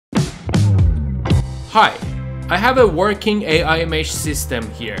Hi, I have a working AiMesh system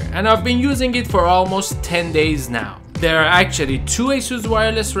here and I've been using it for almost 10 days now. There are actually two ASUS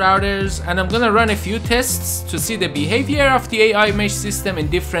wireless routers and I'm gonna run a few tests to see the behavior of the AiMesh system in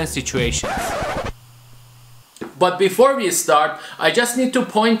different situations. But before we start, I just need to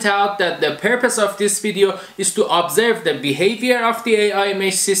point out that the purpose of this video is to observe the behavior of the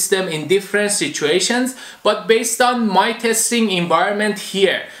AiMesh system in different situations, but based on my testing environment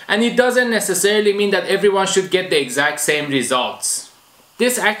here. And it doesn't necessarily mean that everyone should get the exact same results.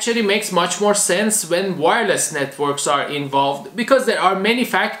 This actually makes much more sense when wireless networks are involved because there are many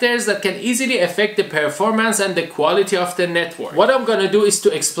factors that can easily affect the performance and the quality of the network. What I'm gonna do is to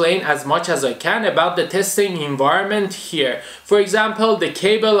explain as much as I can about the testing environment here. For example, the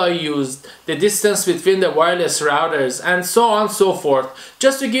cable I used, the distance between the wireless routers, and so on and so forth,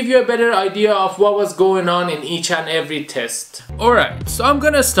 just to give you a better idea of what was going on in each and every test. Alright, so I'm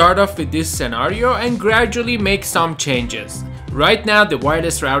gonna start off with this scenario and gradually make some changes. Right now the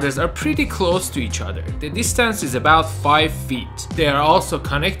wireless routers are pretty close to each other. The distance is about 5 feet. They are also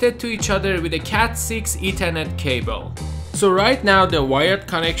connected to each other with a Cat6 Ethernet cable. So right now the wired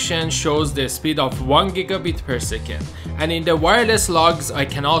connection shows the speed of 1 gigabit per second. And in the wireless logs I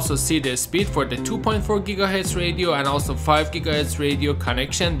can also see the speed for the 2.4 GHz radio and also 5 GHz radio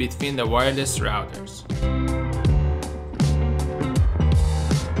connection between the wireless routers.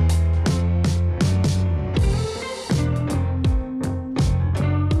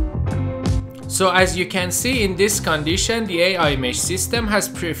 So as you can see in this condition, the AiMesh system has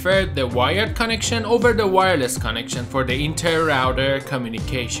preferred the wired connection over the wireless connection for the inter-router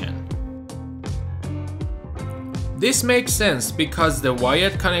communication. This makes sense because the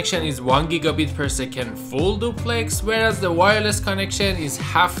wired connection is 1 gigabit per second full duplex, whereas the wireless connection is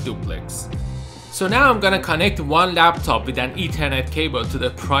half duplex. So now I'm gonna connect one laptop with an Ethernet cable to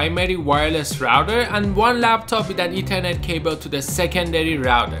the primary wireless router and one laptop with an Ethernet cable to the secondary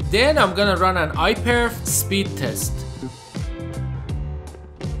router. Then I'm gonna run an iPerf speed test.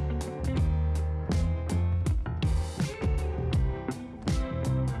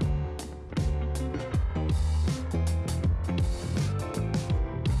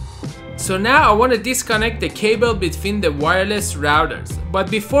 So now I want to disconnect the cable between the wireless routers. But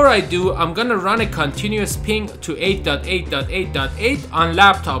before I do, I'm gonna run a continuous ping to 8.8.8.8 on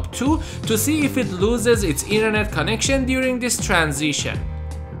laptop 2 to see if it loses its internet connection during this transition.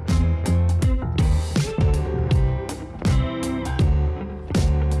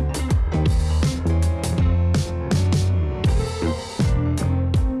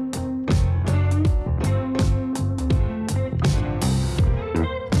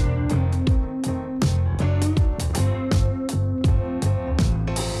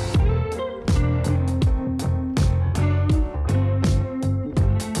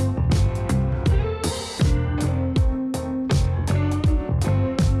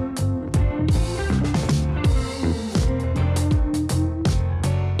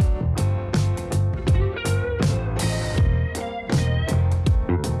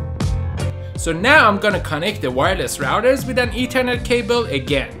 So now I'm gonna connect the wireless routers with an Ethernet cable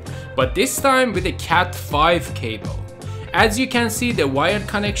again, but this time with a Cat5 cable. As you can see, the wired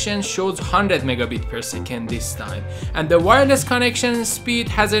connection shows 100 megabit per second this time, and the wireless connection speed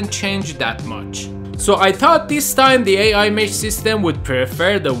hasn't changed that much. So I thought this time the AiMesh system would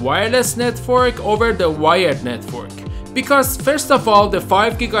prefer the wireless network over the wired network. Because first of all, the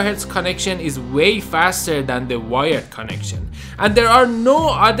 5 GHz connection is way faster than the wired connection. And there are no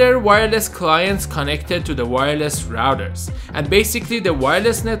other wireless clients connected to the wireless routers. And basically the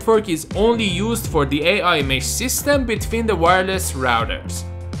wireless network is only used for the AiMesh system between the wireless routers.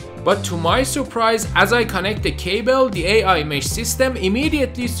 But to my surprise, as I connect the cable, the AiMesh system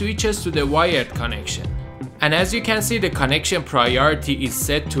immediately switches to the wired connection. And as you can see, the connection priority is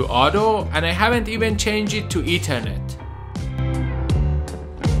set to auto and I haven't even changed it to Ethernet.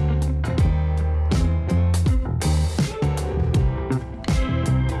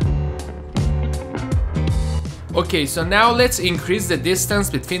 Okay, so now let's increase the distance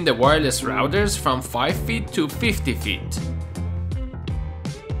between the wireless routers from 5 feet to 50 feet.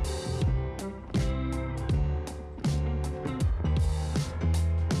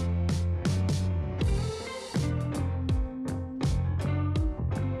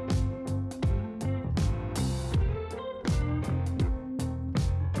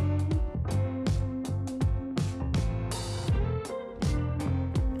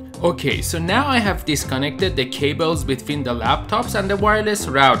 Okay, so now I have disconnected the cables between the laptops and the wireless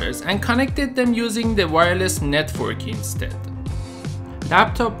routers and connected them using the wireless network instead.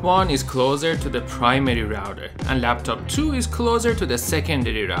 Laptop 1 is closer to the primary router and laptop 2 is closer to the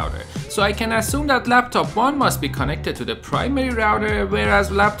secondary router. So I can assume that laptop 1 must be connected to the primary router, whereas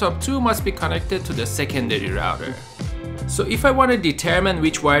laptop 2 must be connected to the secondary router. So if I want to determine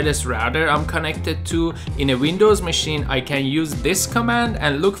which wireless router I'm connected to in a Windows machine, I can use this command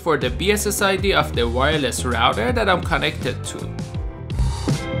and look for the BSSID of the wireless router that I'm connected to.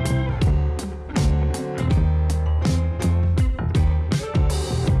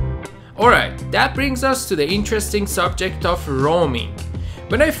 Alright, that brings us to the interesting subject of roaming.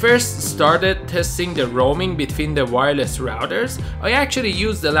 When I first started testing the roaming between the wireless routers, I actually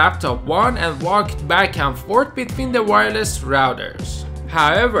used the laptop 1 and walked back and forth between the wireless routers.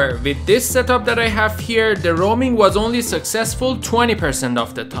 However, with this setup that I have here, the roaming was only successful 20%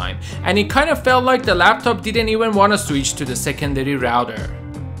 of the time, and it kind of felt like the laptop didn't even want to switch to the secondary router.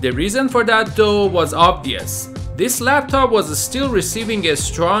 The reason for that though was obvious. This laptop was still receiving a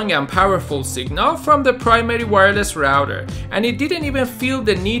strong and powerful signal from the primary wireless router, and it didn't even feel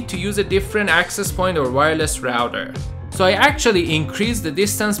the need to use a different access point or wireless router. So I actually increased the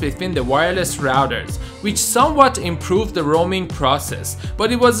distance between the wireless routers, which somewhat improved the roaming process,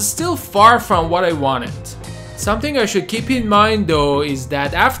 but it was still far from what I wanted. Something I should keep in mind though is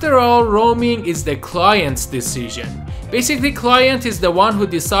that after all, roaming is the client's decision. Basically, client is the one who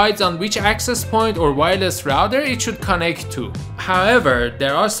decides on which access point or wireless router it should connect to. However,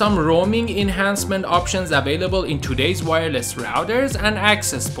 there are some roaming enhancement options available in today's wireless routers and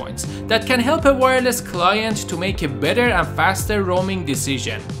access points that can help a wireless client to make a better and faster roaming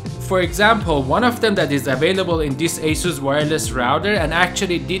decision. For example, one of them that is available in this Asus wireless router and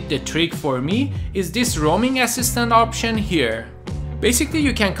actually did the trick for me is this roaming assistant option here. Basically,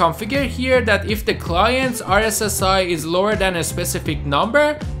 you can configure here that if the client's RSSI is lower than a specific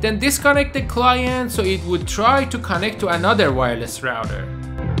number, then disconnect the client so it would try to connect to another wireless router.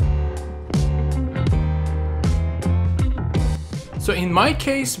 So in my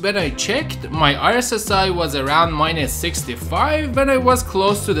case, when I checked, my RSSI was around -65 when I was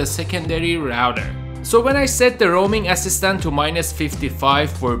close to the secondary router. So when I set the roaming assistant to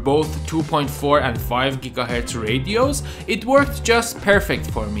 -55 for both 2.4 and 5 GHz radios, it worked just perfect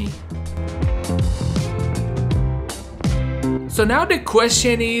for me. So now the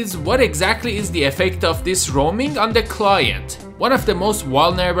question is, what exactly is the effect of this roaming on the client? One of the most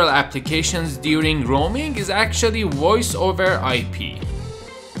vulnerable applications during roaming is actually voice over IP.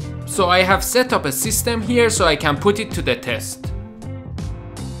 So I have set up a system here so I can put it to the test.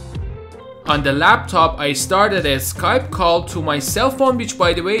 On the laptop, I started a Skype call to my cell phone, which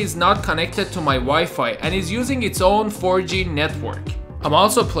by the way is not connected to my Wi-Fi and is using its own 4G network. I'm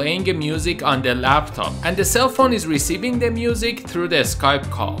also playing a music on the laptop and the cell phone is receiving the music through the Skype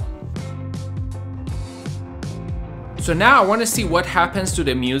call. So now I want to see what happens to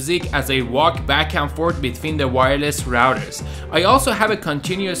the music as I walk back and forth between the wireless routers. I also have a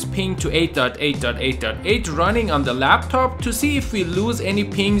continuous ping to 8.8.8.8 running on the laptop to see if we lose any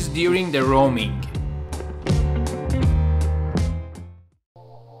pings during the roaming.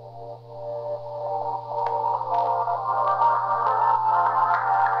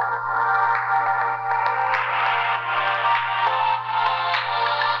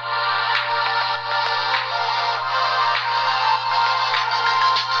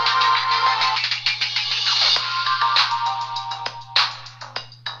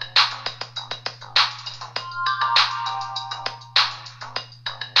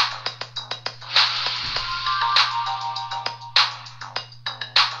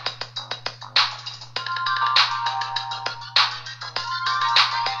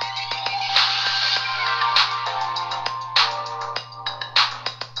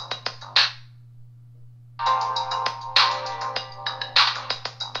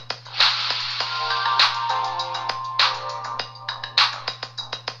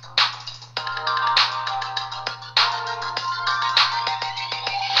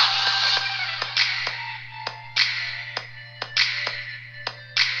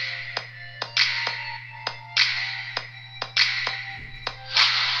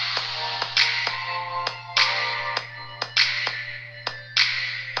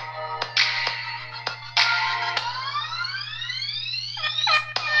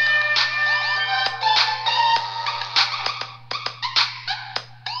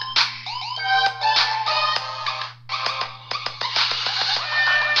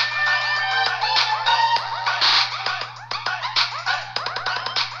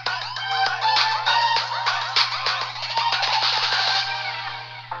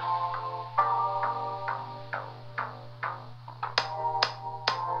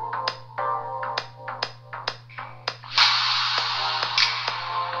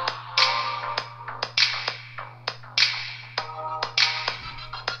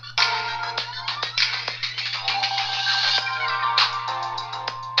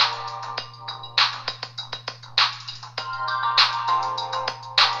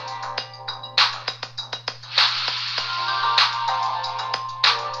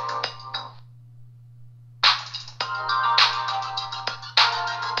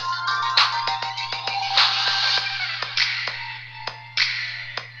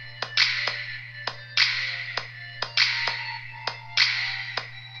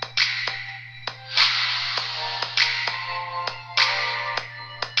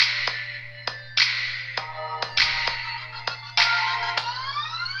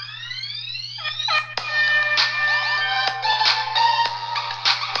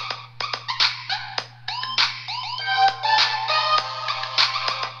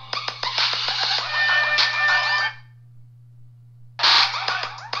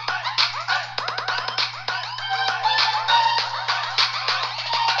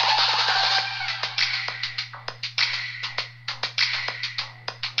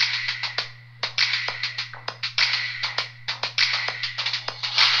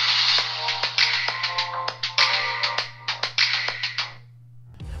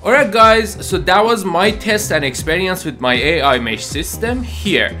 Alright guys, so that was my test and experience with my AiMesh system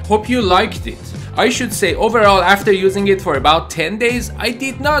here. Hope you liked it. I should say overall, after using it for about 10 days, I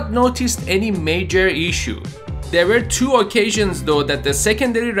did not notice any major issue. There were 2 occasions though that the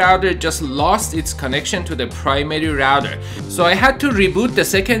secondary router just lost its connection to the primary router. So I had to reboot the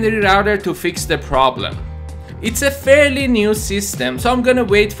secondary router to fix the problem. It's a fairly new system, so I'm gonna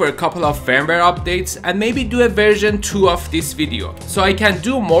wait for a couple of firmware updates and maybe do a version 2 of this video, so I can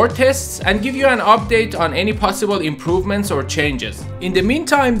do more tests and give you an update on any possible improvements or changes. In the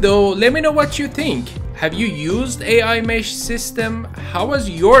meantime though, let me know what you think. Have you used AiMesh system? How was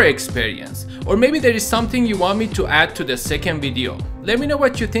your experience? Or maybe there is something you want me to add to the second video. Let me know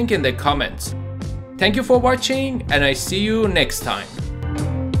what you think in the comments. Thank you for watching, and I see you next time.